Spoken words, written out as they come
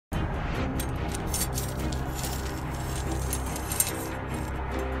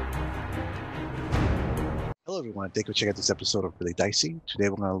Hello, everyone. Thank you for checking out this episode of Really Dicey. Today,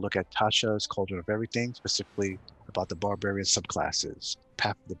 we're going to look at Tasha's Cauldron of Everything, specifically about the Barbarian Subclasses,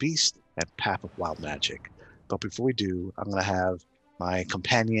 Path of the Beast and Path of Wild Magic. But before we do, I'm going to have my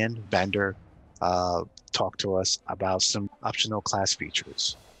companion, Vander, talk to us about some optional class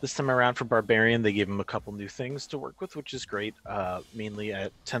features. This time around for Barbarian, they gave him a couple new things to work with, which is great, mainly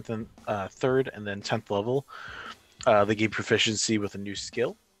at 10th and 3rd and then 10th level. They gave proficiency with a new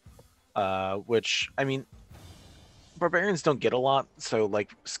skill, which, I mean, Barbarians don't get a lot, so like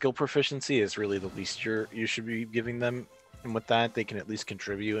skill proficiency is really the least you should be giving them, and with that they can at least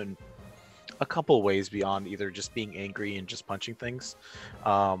contribute in a couple ways beyond either just being angry and just punching things,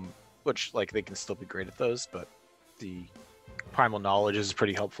 which like they can still be great at those, but the primal knowledge is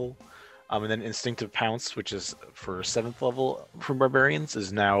pretty helpful. And then instinctive pounce, which is for 7th level for Barbarians,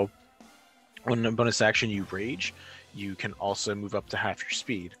 is now when a bonus action you rage, you can also move up to half your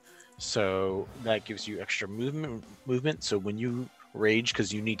speed. So that gives you extra movement. So when you rage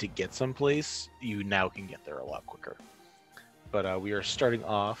because you need to get someplace, you now can get there a lot quicker. But we are starting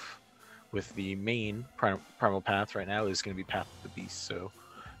off with the main primal path right now is going to be Path of the Beast. So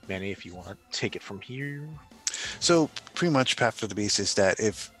Manny, if you want to take it from here. So pretty much Path of the Beast is that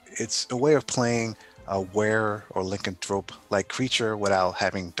if it's a way of playing a were or lycanthrope like creature without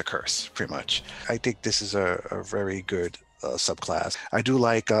having the curse, pretty much. I think this is a very good subclass. I do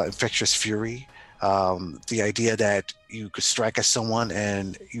like Infectious Fury. The idea that you could strike at someone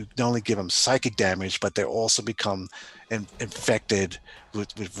and you not only give them psychic damage, but they also become infected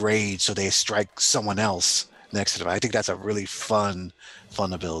with rage, so they strike someone else next to them. I think that's a really fun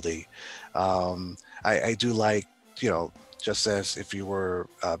ability. I do like, just as if you were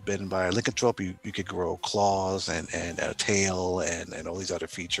bitten by a lycanthrope, you could grow claws and a tail and all these other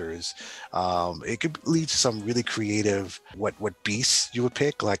features. It could lead to some really creative what beasts you would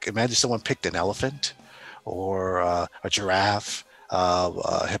pick. Like imagine someone picked an elephant or a giraffe,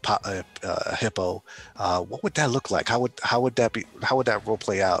 a hippo. What would that look like? How would that role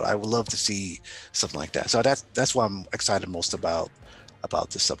play out? I would love to see something like that. So that's what I'm excited most about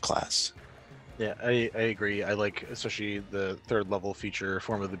this subclass. Yeah, I agree. I like especially the 3rd level feature,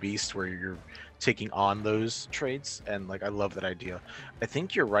 Form of the Beast, where you're taking on those traits, and like I love that idea. I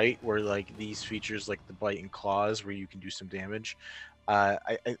think you're right where like these features like the bite and claws where you can do some damage.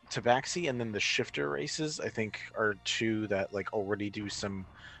 Tabaxi and then the shifter races I think are two that like already do some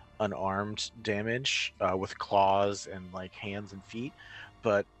unarmed damage with claws and like hands and feet,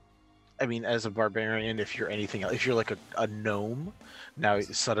 but I mean, as a barbarian, if you're anything else, if you're like a gnome, now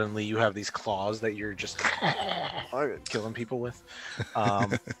suddenly you have these claws that you're just killing people with,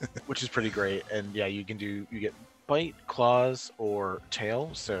 which is pretty great. And yeah, you get bite, claws, or tail.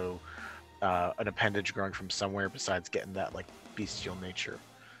 So an appendage growing from somewhere besides getting that like bestial nature.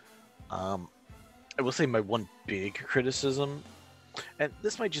 I will say my one big criticism, and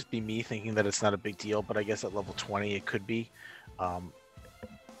this might just be me thinking that it's not a big deal, but I guess at level 20 it could be.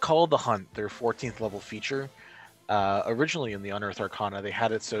 Call the Hunt, their 14th level feature. Originally in the Unearthed Arcana, they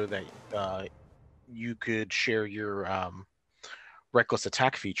had it so that you could share your reckless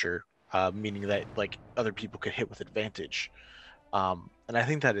attack feature, meaning that like other people could hit with advantage. And I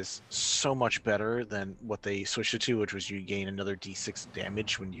think that is so much better than what they switched it to, which was you gain another d6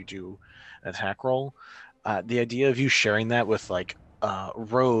 damage when you do an attack roll. The idea of you sharing that with like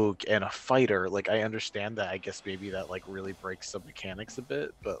rogue and a fighter, like I understand that. I guess maybe that like really breaks the mechanics a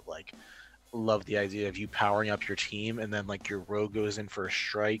bit, but like love the idea of you powering up your team and then like your rogue goes in for a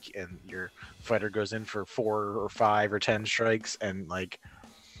strike and your fighter goes in for 4 or 5 or 10 strikes and like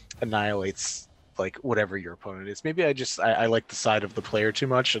annihilates like whatever your opponent is. Maybe I like the side of the player too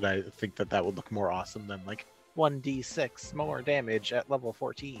much, and I think that would look more awesome than like 1d6 more damage at level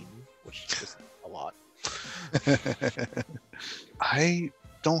 14, which is just a lot. I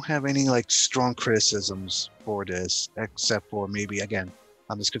don't have any like strong criticisms for this, except for maybe again,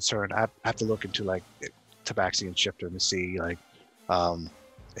 I'm just concerned. I have to look into like Tabaxi and Shifter to see like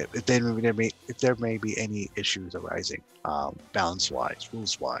if there may be any issues arising, balance wise,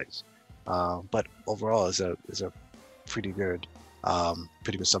 rules wise. But overall, is a pretty good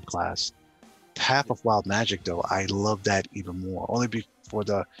subclass. Path of Wild Magic, though, I love that even more, only for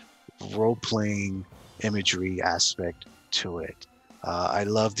the role playing imagery aspect to it. I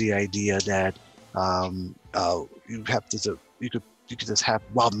love the idea that you could just have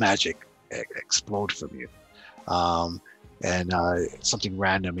wild magic explode from you, and something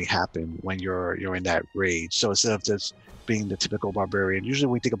random may happen when you're in that rage. So instead of just being the typical barbarian, usually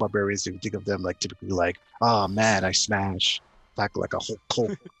when we think of barbarians, we think of them like typically like, oh man, I smash, like a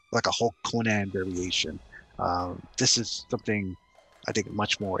Hulk Conan variation. This is something I think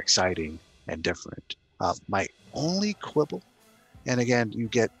much more exciting and different. My only quibble, and again, you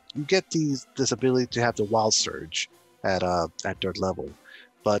get this ability to have the wild surge at third level.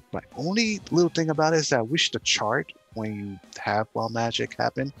 But my only little thing about it is that I wish the chart when you have wild magic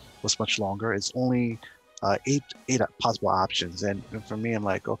happen was much longer. It's only eight possible options, and for me, I'm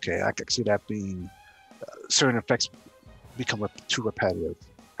like, okay, I could see that being certain effects become too repetitive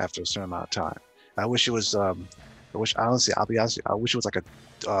after a certain amount of time. I wish it was. I wish honestly, I'll be honest. I wish it was like a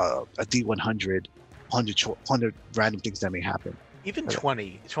D100, 100 random things that may happen. Even Like,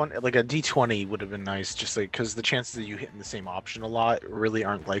 20, like a D20 would have been nice, just like because the chances of you hitting the same option a lot really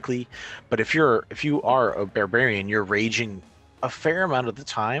aren't likely. But if you are a barbarian, you're raging a fair amount of the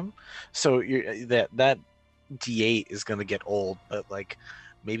time, so that D8 is going to get old. But like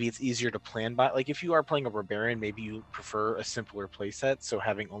maybe it's easier to plan by. Like if you are playing a barbarian, maybe you prefer a simpler playset, so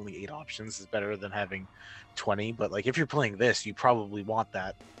having only 8 options is better than having 20. But like if you're playing this, you probably want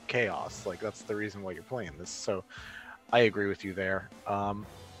that chaos. Like that's the reason why you're playing this. So I agree with you there. I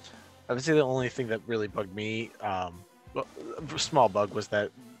would say the only thing that really bugged me, well, a small bug, was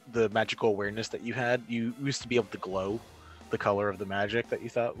that the magical awareness that you had, you used to be able to glow the color of the magic that you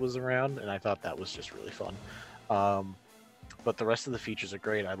thought was around, and I thought that was just really fun. Um, but the rest of the features are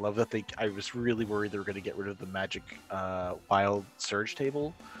great. I love that I was really worried they were going to get rid of the magic wild surge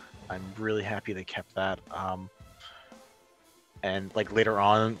table. I'm really happy they kept that. And like later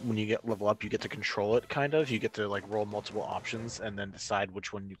on when you get level up, you get to control it. Kind of, you get to like roll multiple options and then decide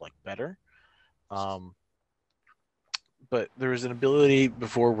which one you like better. um but there was an ability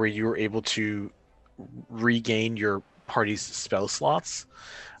before where you were able to regain your party's spell slots,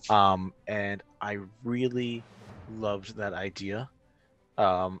 and I really loved that idea.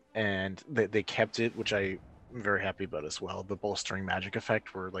 And they kept it, which I'm very happy about as well. The bolstering magic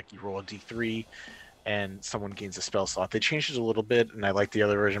effect, where like you roll a d3 and someone gains a spell slot. They changed it a little bit, and I like the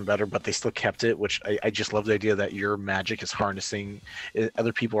other version better, but they still kept it, which I just love the idea that your magic is harnessing,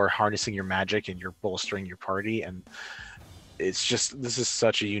 other people are harnessing your magic, and you're bolstering your party. And it's just, this is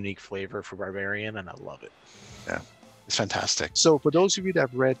such a unique flavor for Barbarian, and I love it. yeah, it's fantastic. So for those of you that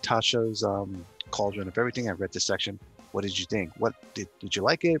have read Tasha's Cauldron of Everything, I've read this section. What did you think? What did you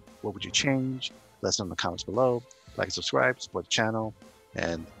like it? What would you change? Let us know in the comments below. Like and subscribe, support the channel,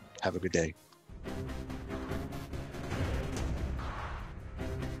 and have a good day.